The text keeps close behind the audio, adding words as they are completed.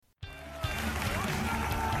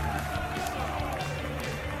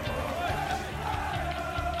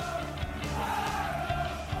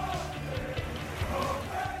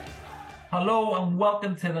Hello and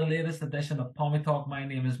welcome to the latest edition of Pompey Talk. My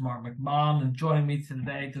name is Mark McMahon, and joining me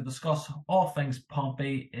today to discuss all things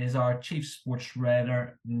Pompey is our chief sports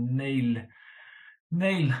writer, Neil.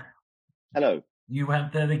 Neil, Hello. you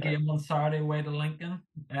went to the Uh, game on Saturday away to Lincoln.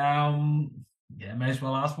 Yeah, may as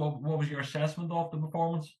well ask what was your assessment of the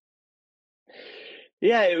performance?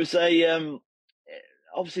 yeah, it was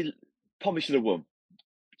obviously Pompey should have won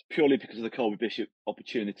purely because of the Colby Bishop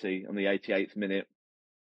opportunity on the 88th minute.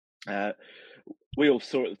 Uh, we all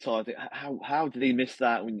saw it at the time. How did he miss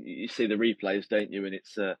that? When you see the replays, don't you? And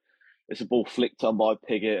it's a ball flicked on by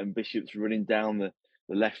Piggott and Bishop's running down the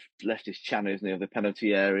leftist channel, isn't he, of the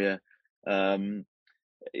penalty area. Um,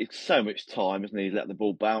 it's so much time, isn't he? He's let the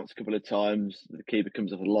ball bounce a couple of times. The keeper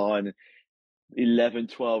comes off the line, 11,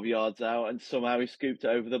 12 yards out, and somehow he scooped it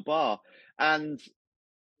over the bar. And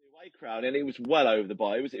the away crowd, and it was well over the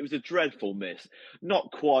bar. It was a dreadful miss,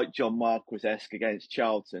 not quite John Marquis-esque against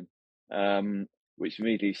Charlton, which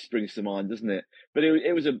immediately springs to mind, doesn't it? But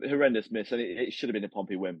it was a horrendous miss, and it should have been a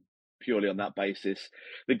Pompey win purely on that basis.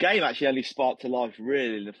 The game actually only sparked to life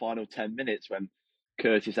really in the final 10 minutes when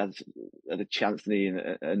Curtis had a chance,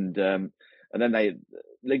 and then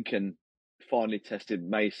Lincoln finally tested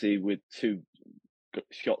Macy with two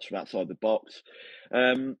shots from outside the box.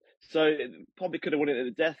 So it probably could have won it at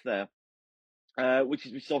the death there, which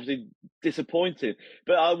is obviously disappointing.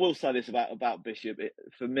 But I will say this about Bishop.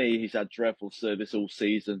 For me, he's had dreadful service all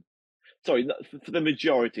season. Sorry, for the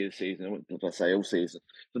majority of the season. I wouldn't say all season.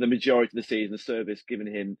 For the majority of the season, the service given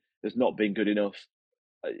him has not been good enough.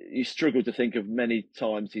 You struggle to think of many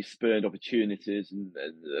times he's spurned opportunities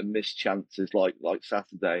and missed chances like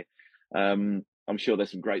Saturday. I'm sure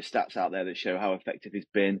there's some great stats out there that show how effective he's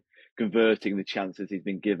been converting the chances he's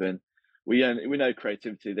been given. We know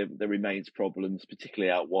creativity there remains problems,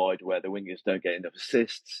 particularly out wide where the wingers don't get enough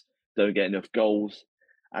assists, don't get enough goals,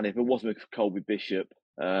 and if it wasn't for Colby Bishop,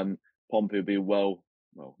 Pompey would be well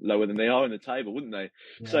lower than they are in the table, wouldn't they?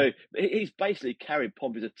 Yeah. So he's basically carried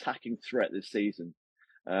Pompey's attacking threat this season.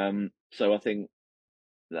 So I think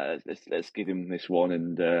let's give him this one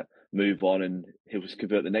and move on, and he'll just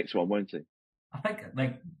convert the next one, won't he? I think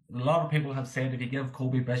like a lot of people have said if you give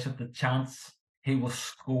Kobe Bishop the chance, he will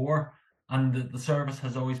score. And the service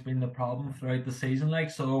has always been the problem throughout the season. Like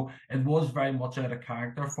so, it was very much out of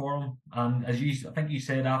character for him. And I think you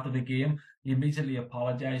said after the game, he immediately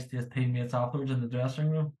apologised to his teammates afterwards in the dressing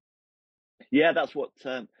room. Yeah, that's what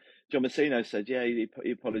John Messino said. Yeah,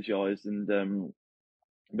 he apologised, and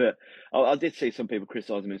but I did see some people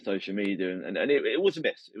criticise him in social media, and it was a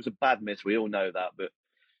miss. It was a bad miss. We all know that, but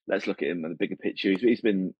let's look at him in the bigger picture. He's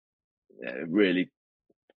been really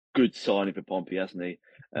good signing for Pompey, hasn't he?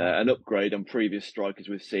 Yeah. An upgrade on previous strikers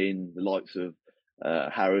we've seen, the likes of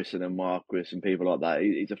Harrison and Marquis and people like that.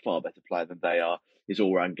 He's a far better player than they are. His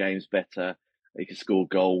all-round game's better. He can score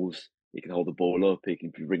goals. He can hold the ball up. He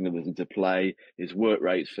can bring others into play. His work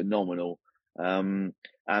rate's phenomenal. And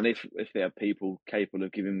if there are people capable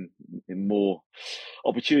of giving him more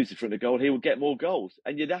opportunity for the goal, he will get more goals.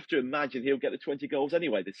 And you'd have to imagine he'll get the 20 goals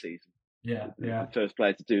anyway this season. Yeah, The yeah. first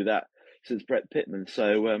player to do that since Brett Pittman.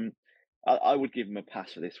 So I would give him a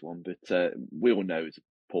pass for this one, but we all know it's a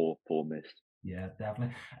poor miss. Yeah,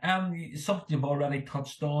 definitely. Something you've already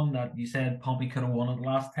touched on that you said Pompey could have won in the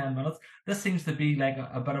last 10 minutes. This seems to be like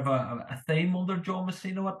a bit of a theme under Joe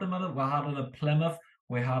Messino at the minute. We had it at Plymouth,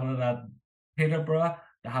 we had it at Peterborough.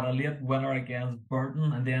 They had a late winner against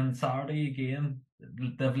Burton, and then Saturday again.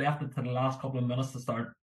 They've left it to the last couple of minutes to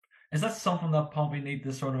start. Is that something that Pompey need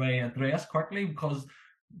to sort of address quickly because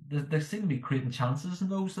they seem to be creating chances in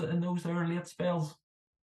those their late spells?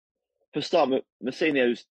 For start,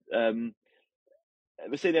 Mourinho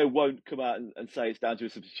won't come out and say it's down to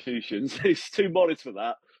his substitutions. He's too modest for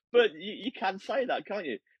that. But you can say that, can't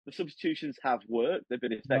you? The substitutions have worked; they've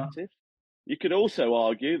been Yeah, effective. You could also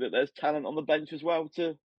argue that there's talent on the bench as well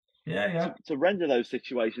yeah, yeah, to render those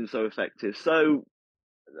situations so effective. So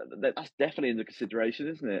that's definitely in the consideration,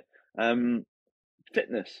 isn't it? Um,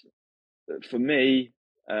 Fitness for me,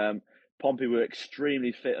 Pompey were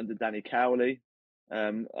extremely fit under Danny Cowley.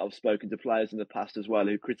 I've spoken to players in the past as well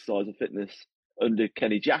who criticised the fitness under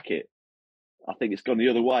Kenny Jackett. I think it's gone the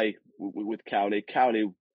other way with Cowley. Cowley,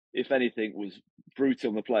 if anything, was brutal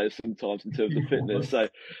on the players sometimes in terms of fitness. So,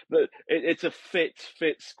 but it's a fit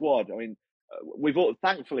squad. I mean,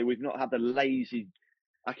 thankfully we've not had the lazy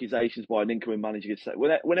accusations by an incoming manager.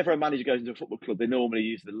 Whenever a manager goes into a football club, they normally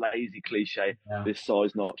use the lazy cliche, yeah. this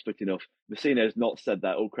side's not fit enough. Messino's not said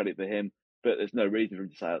that, all credit for him, but there's no reason for him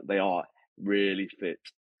to say that. They are really fit.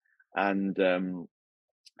 And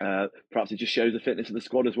perhaps it just shows the fitness of the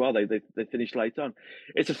squad as well. They finished late on.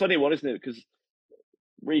 It's a funny one, isn't it? Because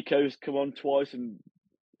Rico's come on twice and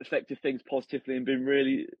affected things positively and been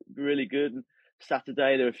really, really good. And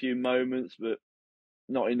Saturday, there were a few moments, but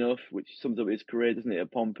not enough, which sums up his career, doesn't it,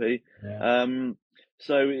 at Pompey? Yeah.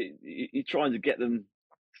 So you're trying to get them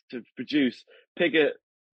to produce. Pigott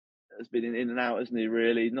has been in and out, hasn't he,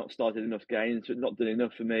 really? Not started enough games, not done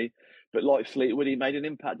enough for me. But like Fleetwood, he made an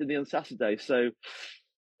impact, didn't he, on Saturday? So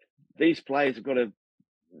these players have got to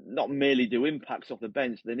not merely do impacts off the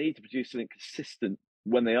bench, they need to produce something consistent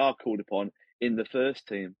when they are called upon in the first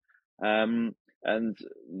team. And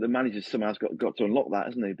the manager somehow has got to unlock that,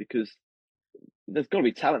 hasn't he? Because there's got to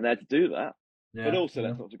be talent there to do that. But Yeah. also,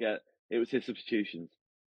 let's not forget, it was his substitutions.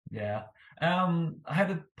 Yeah. How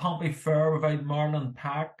did Pompey fare without Marlon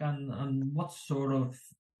Pack, and what sort of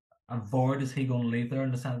a void is he going to leave there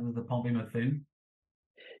in the centre of the Pompey midfield?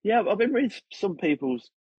 Yeah, I've been reading some people's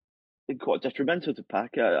been quite detrimental to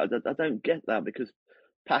Pack. I don't get that because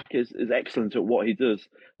Pack is excellent at what he does.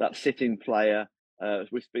 That sitting player,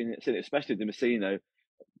 we've been seeing it, especially the Messino,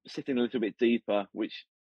 sitting a little bit deeper, which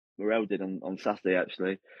Morel did on Saturday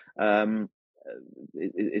actually.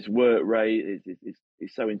 His work rate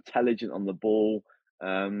is so intelligent on the ball.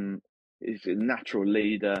 He's a natural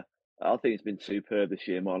leader. I think it's been superb this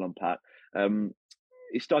year, Marlon Pack.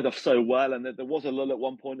 He started off so well, and there was a lull at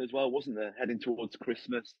one point as well, wasn't there? Heading towards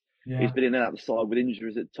Christmas, he's Yeah. been in and out the side with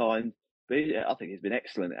injuries at times, but I think he's been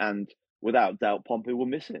excellent. And without doubt, Pompey will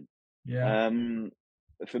miss him. Yeah. Um,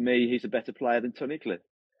 for me, he's a better player than Tunnicliffe,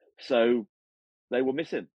 so they will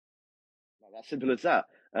miss him. As simple as that.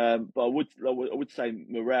 But I would say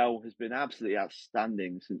Morel has been absolutely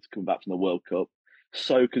outstanding since coming back from the World Cup.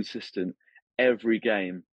 So consistent every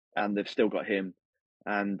game, and they've still got him,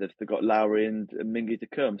 and they've got Lowry and Mingy to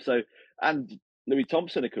come. So, and Louis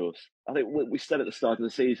Thompson, of course. I think we said at the start of the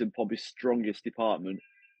season, Pompey's strongest department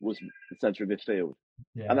was the centre of midfield,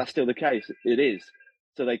 and Yeah. that's still the case. It is.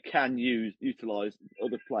 So they can utilise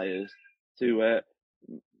other players to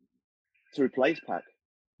replace Pack.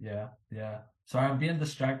 Yeah. Yeah. Sorry, I'm being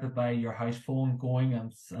distracted by your house phone going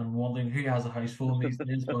and wondering who has a house phone these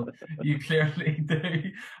days, but you clearly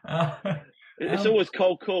do. Uh, It's um, always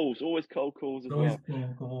cold calls as always well.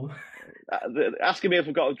 cool, cool. Asking me if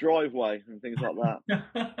I've got a driveway and things like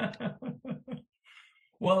that.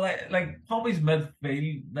 Well, like Pompey's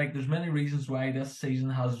midfield, like there's many reasons why this season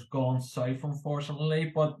has gone south,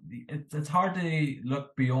 unfortunately. But it's hard to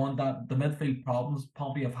look beyond that. The midfield problems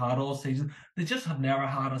Pompey have had all season, they just have never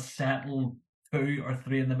had a settled two or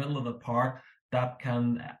three in the middle of the park that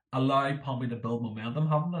can allow Pompey to build momentum,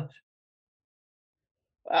 haven't it?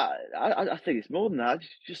 I think it's more than that.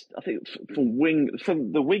 I think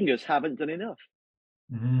from the wingers haven't done enough.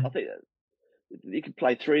 I Hmm. think you can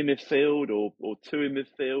play three in midfield or two in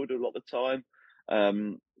midfield a lot of the time.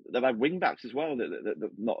 They've had wing backs as well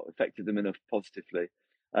that not affected them enough positively.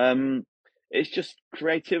 Um, it's just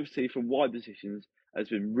creativity from wide positions has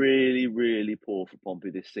been really, really poor for Pompey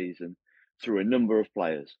this season through a number of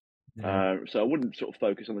players. Yeah, So I wouldn't sort of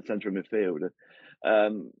focus on the centre of midfield.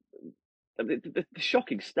 Um, the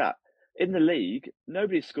shocking stat in the league,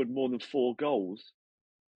 nobody's scored more than 4 goals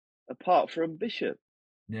apart from Bishop.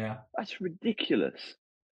 yeah, That's ridiculous.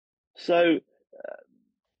 So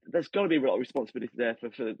there's got to be a lot of responsibility there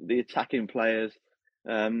for the attacking players.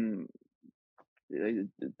 Um,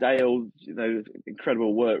 Dale,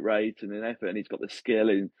 incredible work rate and an effort, and he's got the skill,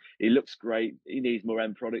 and he looks great. He needs more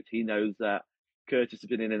end product. He knows that. Curtis has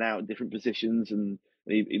been in and out in different positions, and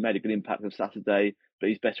he made a good impact on Saturday. But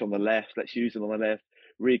he's better on the left. Let's use him on the left.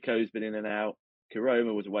 Rico's been in and out.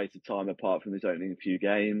 Karoma was a waste of time apart from his opening few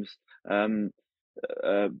games. Um,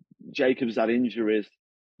 uh, Jacobs had injuries.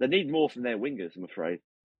 They need more from their wingers, I'm afraid.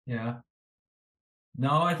 yeah.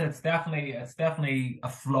 No, it's definitely a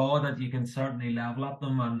flaw that you can certainly level at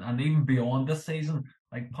them, and even beyond this season,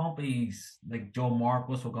 like Pompey's, like Joe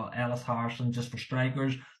Marcus, we've got Ellis Harrison just for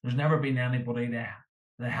strikers. There's never been anybody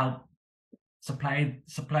to help supply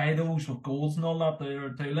those with goals and all that there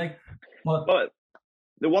too. Like, but But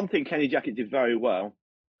the one thing Kenny Jackett did very well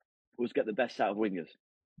was get the best out of wingers.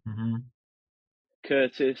 mhm,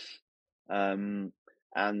 Curtis and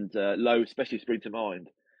Lowe especially spring to mind.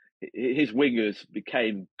 His wingers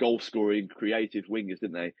became goal scoring, creative wingers,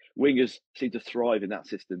 didn't they? Wingers seem to thrive in that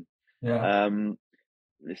system. yeah, Um,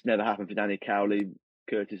 it's never happened for Danny Cowley.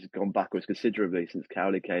 Curtis has gone backwards considerably since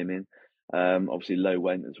Cowley came in. Obviously, Lowe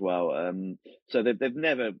went as well. So they've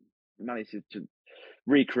never managed to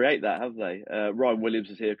recreate that, have they? Ryan Williams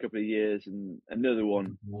was here a couple of years, and another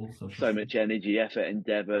one. goals, so So much energy, effort,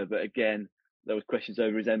 endeavour, but again, there was questions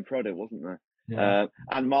over his end product, wasn't there? yeah,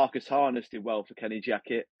 And Marcus Harness did well for Kenny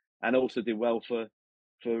Jackett, and also did well for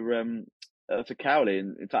Cowley,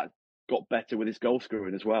 and in fact got better with his goal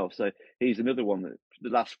scoring as well. So he's another one that the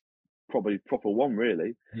last probably proper one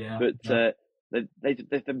really. Yeah, But yeah.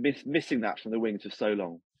 they're missing that from the wings for so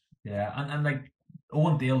long. Yeah, and like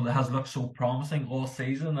Owen Dale has looked so promising all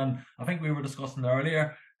season, and I think we were discussing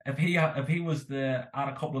earlier if he was to add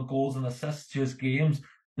a couple of goals and assists to his games,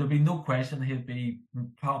 there'd be no question he'd be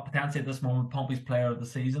potentially at this moment Pompey's player of the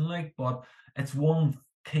season. Like, but it's one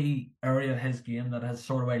key area of his game that has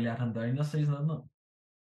sort of let him down this season, isn't it?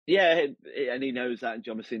 Yeah, and he knows that, and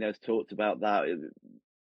John Messino's talked about that.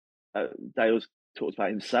 Dale's talked about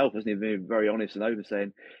himself, hasn't he? Being very honest and open,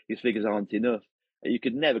 saying his figures aren't enough. You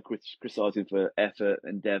could never criticise him for effort,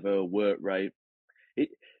 endeavour, work rate. It,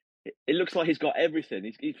 it looks like he's got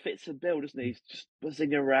everything. He fits the bill, doesn't he? He's just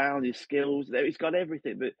buzzing around, his skills. He's got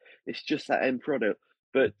everything, but it's just that end product.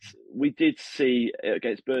 But we did see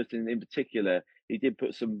against Burton in particular, he did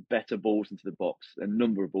put some better balls into the box, a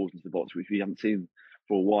number of balls into the box, which we haven't seen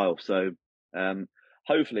for a while. So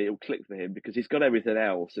hopefully it'll click for him because he's got everything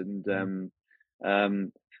else. And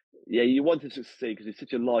yeah, you want to succeed because he's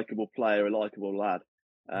such a likable player, a likable lad.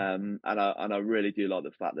 And I really do like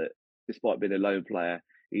the fact that despite being a lone player,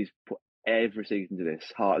 he's put everything into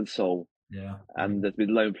this, heart and soul. Yeah, And there's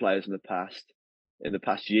been lone players in the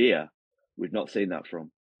past year, we've not seen that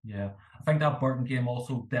from. yeah. I think that Burton game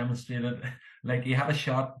also demonstrated, like he had a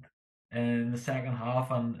shot in the second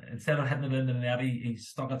half, and instead of hitting it into the net, he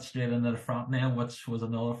stuck it straight into the front net, which was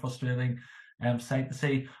another frustrating sight to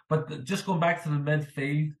see. But just going back to the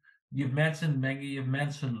midfield, you've mentioned Mingy, you've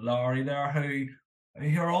mentioned Lowry there, who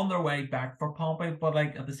are on their way back for Pompey, but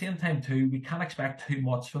like at the same time too, we can't expect too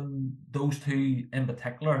much from those two in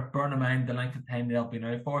particular. Bear in mind the length of time they'll be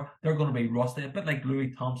out for. They're going to be rusty, a bit like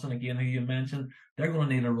Louis Thompson again, who you mentioned. They're going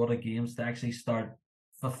to need a run of games to actually start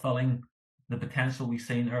fulfilling the potential we've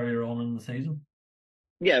seen earlier on in the season.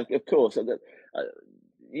 Yeah, of course.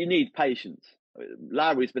 You need patience.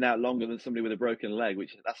 Lowry's been out longer than somebody with a broken leg,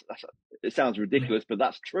 which that's it sounds ridiculous, but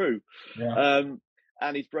that's true. Yeah,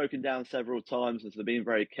 And he's broken down several times, and so they're being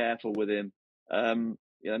very careful with him.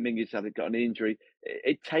 Mingus hasn't got an injury.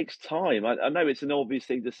 It takes time. I know it's an obvious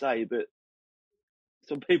thing to say, but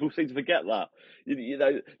some people seem to forget that.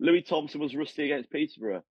 Louis Thompson was rusty against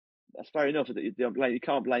Peterborough. That's fair enough. You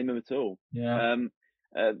can't blame him at all. yeah, Um,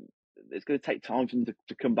 uh, it's going to take time for him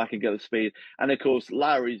to come back and get the speed. And of course,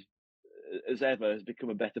 Lowry, as ever, has become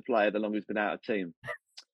a better player the longer he's been out of team,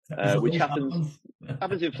 as it which always happens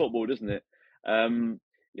happens. in football, doesn't it?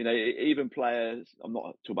 Even players, I'm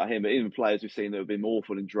not talking about him, but even players we've seen that have been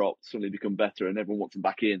awful and dropped suddenly become better and everyone wants them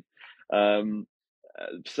back in.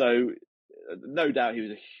 So no doubt he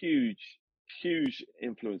was a huge, huge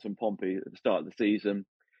influence on Pompey at the start of the season.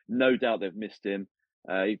 No doubt they've missed him.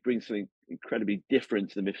 He brings something incredibly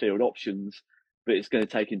different to the midfield options, but it's going to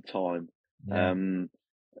take him time. Yeah,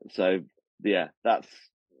 So, yeah, that's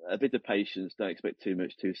a bit of patience. Don't expect too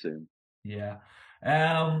much too soon. yeah.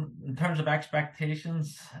 In terms of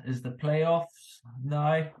expectations, is the playoffs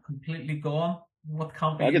now completely gone? What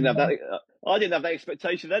can't I be didn't have done? that. I didn't have that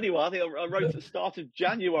expectation anyway. I think I wrote at the start of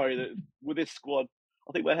January that with this squad,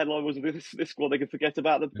 I think my headline was with this squad they could forget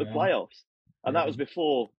about the Yeah, playoffs, and yeah, that was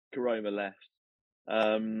before Coroma left,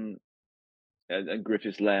 um, and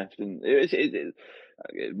Griffiths left, and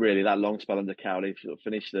really that long spell under Cowley sort of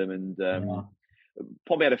finished them. And yeah,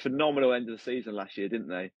 probably had a phenomenal end of the season last year, didn't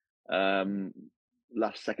they?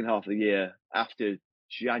 Last second half of the year after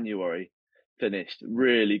January finished,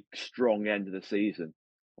 really strong end of the season,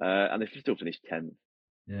 and they still finished 10th.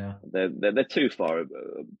 yeah, They're too far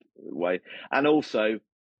away. And also,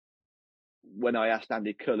 when I asked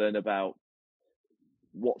Andy Cullen about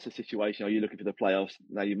what's the situation, are you looking for the playoffs?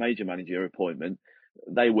 Now you made your manager appointment.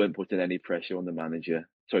 They weren't putting any pressure on the manager.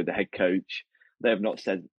 Sorry, the head coach. They have not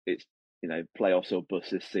said it's playoffs or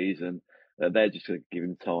bust this season. They're just going to give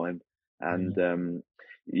him time. And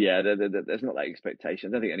yeah. there's not that expectation.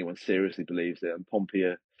 I don't think anyone seriously believes it. And Pompey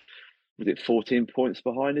was it 14 points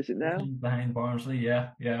behind? Is it now? Behind Barnsley, yeah,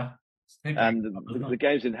 yeah. It's a big And club, isn't the it?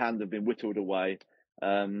 games in hand have been whittled away.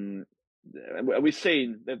 And we've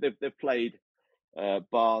seen they've played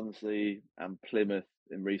Barnsley and Plymouth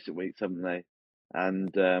in recent weeks, haven't they?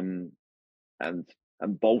 And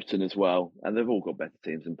and Bolton as well, and they've all got better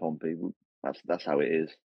teams than Pompey. That's how it is.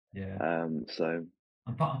 Yeah. So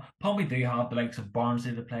And Pompey do have the likes of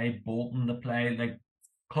Barnsley to play, Bolton to play, like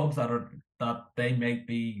clubs that they might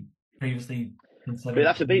be previously but you considered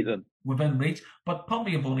have to beat them. within reach. But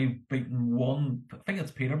Pompey have only beaten one. I think it's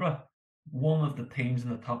Peterborough, one of the teams in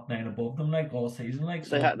the top nine above them, like all season, like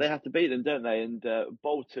so. They have to beat them, don't they? And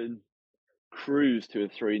Bolton cruised to a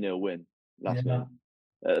 3-0 win last Yeah, night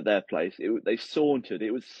at their place. They sauntered.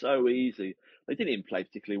 It was so easy. they didn't even play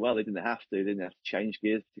particularly well. They didn't have to. They didn't have to change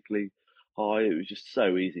gears particularly high. It was just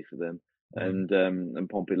so easy for them. Yeah. And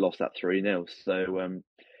Pompey lost that 3-0. So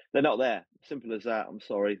they're not there. Simple as that. I'm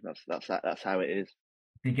sorry. That's how it is.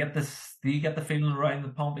 Do you get this? Do you get the feeling around the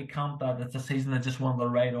Pompey camp that it's a season they just want to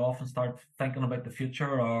write off and start thinking about the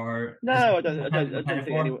future, or is No, I it don't. I plenty don't. to I play don't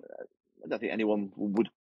think for? anyone. I don't think anyone would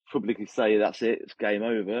publicly say that's it. It's game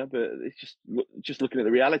over. But it's just looking at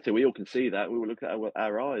the reality. We all can see that. We will look at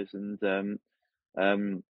our eyes, and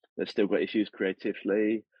they've still got issues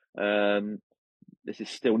creatively. This is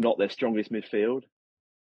still not their strongest midfield.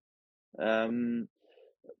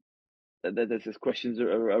 There's just questions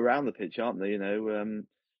around the pitch, aren't there? You know,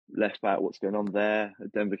 left back, what's going on there?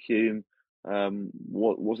 Denver Hume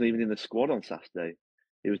wasn't even in the squad on Saturday.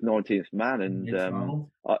 He was 19th man, and It's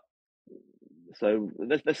traveled. so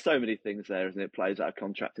there's so many things there, isn't it? Players out of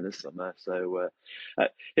contract in the summer. So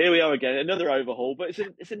here we are again, another overhaul, but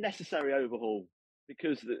it's a necessary overhaul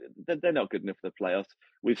because they're not good enough for the playoffs.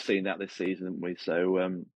 We've seen that this season, haven't we? So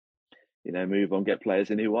you know, move on, get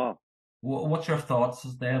players in who are. What's your thoughts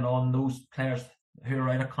then on those players who are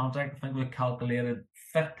out of contract? I think we calculated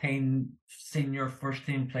 15 senior first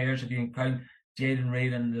team players if you can count Jaden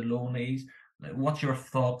Reid and the low knees. What's your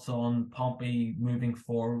thoughts on Pompey moving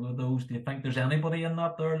forward with those? Do you think there's anybody in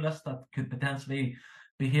that their list that could potentially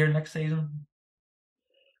be here next season?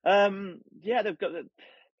 Yeah, they've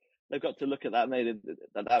got to look at that.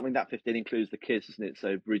 I mean, that 15 includes the kids, doesn't it?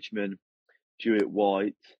 So Bridgman, Jewett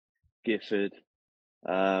White, Gifford.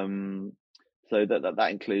 So that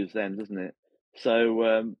includes them, doesn't it?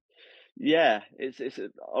 So yeah, it's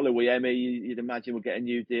Oluwayemi. You'd imagine will get a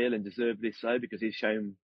new deal, and deservedly so, because he's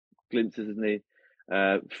shown glimpses, hasn't he?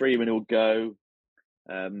 Freeman will go.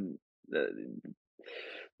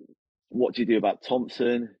 What do you do about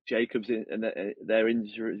Thompson, Jacobs, and their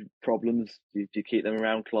injury problems? Do you keep them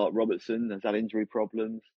around? Clark Robertson has had injury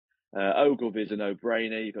problems. Ogilvy is a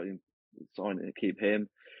no-brainer. You've got to sign and keep him.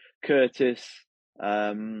 Curtis.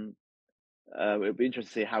 It'll be interesting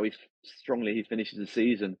to see how strongly he finishes the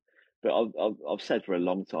season. But I've said for a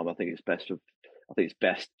long time, I think it's best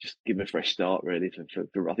just give him a fresh start. Really,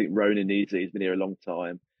 I think Ronan needs it. He's been here a long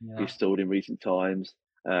time. Yeah. He's stalled in recent times.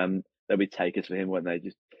 There'll be takers for him, won't they?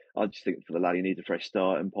 I just think for the lad, he needs a fresh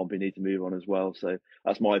start, and Pompey needs to move on as well. So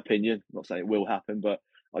that's my opinion. I'm not saying it will happen, but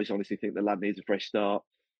I just honestly think the lad needs a fresh start.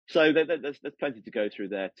 So there's plenty to go through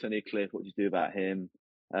there. Tunnicliffe, what do you do about him?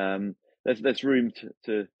 There's room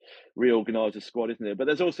to reorganise the squad, isn't there? But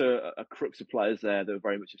there's also a crux of players there that are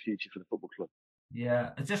very much a future for the football club. Yeah,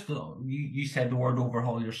 it's just you said the word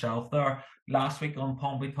overhaul yourself there last week on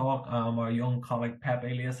Pompey Talk. Our young colleague Pep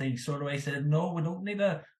Elias, he sort of said, no, we don't need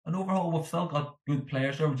an overhaul. We've still got good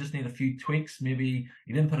players there. We just need a few tweaks. Maybe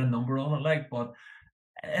he didn't put a number on it, but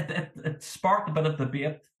it sparked a bit of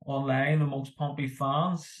debate online amongst Pompey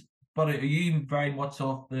fans. But are you very much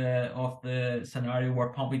of the scenario where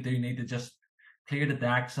Pompey do need to just clear the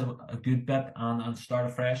decks a good bit and start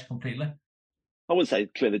afresh completely? I wouldn't say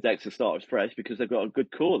clear the decks and start fresh, because they've got a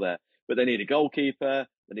good core there, but they need a goalkeeper.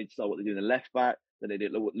 They need to start what they do in the left back. They need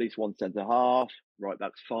at least one centre half. Right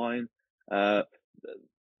back's fine.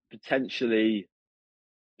 Potentially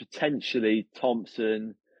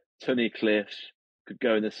Thompson, Tunnicliffe could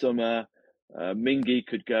go in the summer. Mingy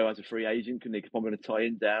could go as a free agent, couldn't he? Because I'm going to tie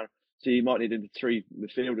in down. So you might need three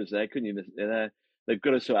midfielders there, couldn't you? They've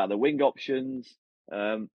got to sort out the wing options.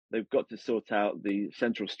 They've got to sort out the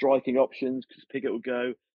central striking options, because Piggott would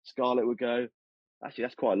go, Scarlett would go. Actually,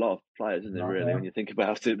 that's quite a lot of players, isn't it? Really, when you think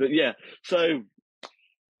about it. But yeah, so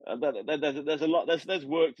there's a lot. There's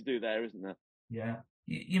work to do there, isn't there? Yeah,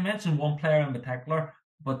 you mentioned one player in particular,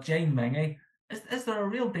 but Jane Mingy. Is there a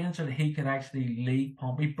real danger that he could actually leave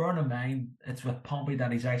Pompey? Bear in mind, it's with Pompey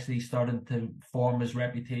that he's actually starting to form his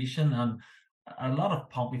reputation, and a lot of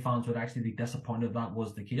Pompey fans would actually be disappointed if that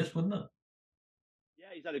was the case, wouldn't it?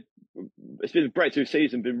 Yeah, it's been a breakthrough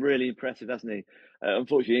season, been really impressive, hasn't he?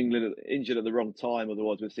 Unfortunately, England injured at the wrong time,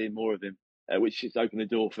 otherwise we're seeing more of him, which has opened the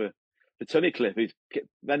door for Tunnicliffe. He's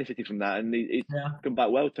benefited from that, and he's come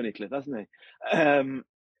back well, Tunnicliffe, hasn't he?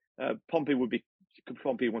 Pompey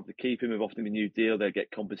want to keep him. They've offered him a new deal. They'll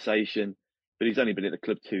get compensation, but he's only been at the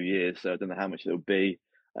club 2 years, so I don't know how much it'll be.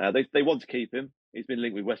 They want to keep him. He's been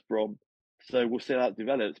linked with West Brom, so we'll see how it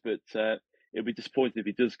develops. But it'll be disappointing if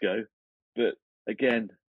he does go. But again,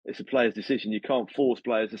 it's a player's decision. You can't force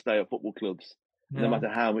players to stay at football clubs, no matter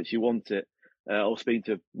how much you want it. I was speaking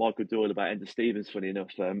to Michael Doyle about Enda Stevens, funny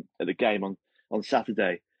enough, at the game on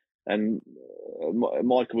Saturday. And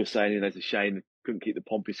Michael was saying, it's a shame they couldn't keep the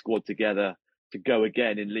Pompey squad together to go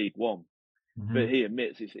again in League One. Mm-hmm. But he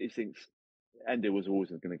admits he thinks Enda was always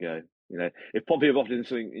going to go. If Pompey have offered him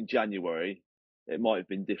something in January, it might have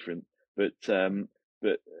been different. But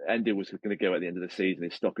Ender was going to go at the end of the season.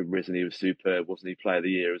 His stock had risen. He was superb, wasn't he? Player of the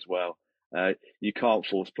year as well. You can't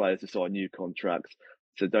force players to sign new contracts.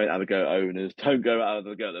 So don't have a go at owners. Don't go out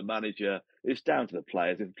and go at the manager. It's down to the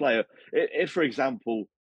players. If for example,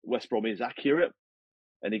 West Brom is accurate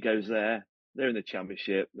and he goes there, they're in the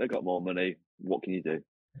Championship. They've got more money. What can you do?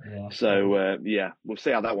 Yeah. So we'll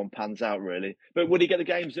see how that one pans out, really. But would he get the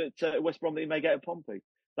games at West Brom that he may get at Pompey?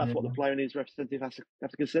 That's what the player and his representative has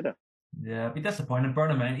to consider. Yeah, it'd be disappointing. Bear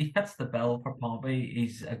in mind, he fits the bill for Pompey.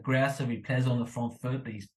 He's aggressive. He plays on the front foot.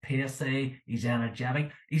 He's pacey. He's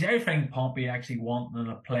energetic. He's everything Pompey actually want in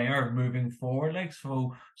a player moving forward. Like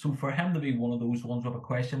so for him to be one of those ones with a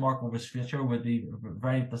question mark over his future would be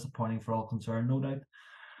very disappointing for all concerned, no doubt.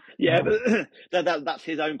 Yeah, but that's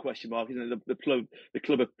his own question mark, isn't it? The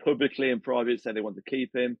club have publicly and private said they want to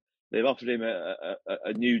keep him. They've offered him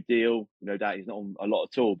a new deal. No doubt he's not on a lot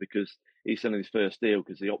at all because he's selling his first deal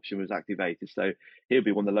because the option was activated. So he'll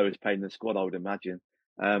be one of the lowest paid in the squad, I would imagine.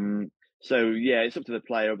 So yeah, it's up to the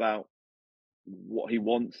player about what he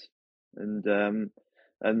wants, and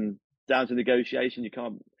down to negotiation. You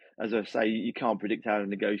can't, as I say, you can't predict how the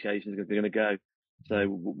negotiations are going to go. So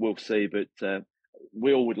we'll see, but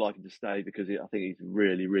we all would like him to stay because I think he's a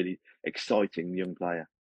really, really exciting young player.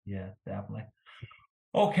 Yeah, definitely.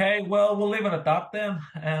 Okay, well, we'll leave it at that then.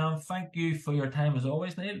 Thank you for your time as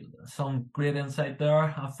always, Neil. Some great insight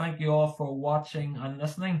there. And thank you all for watching and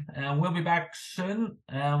listening. We'll be back soon,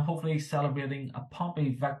 hopefully celebrating a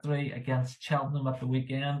Pompey victory against Cheltenham at the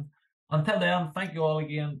weekend. Until then, thank you all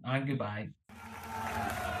again and goodbye.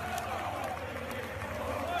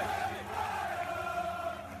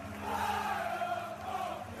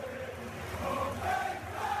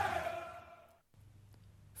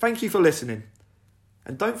 Thank you for listening.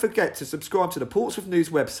 And don't forget to subscribe to the Portsmouth News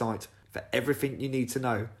website for everything you need to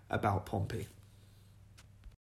know about Pompey.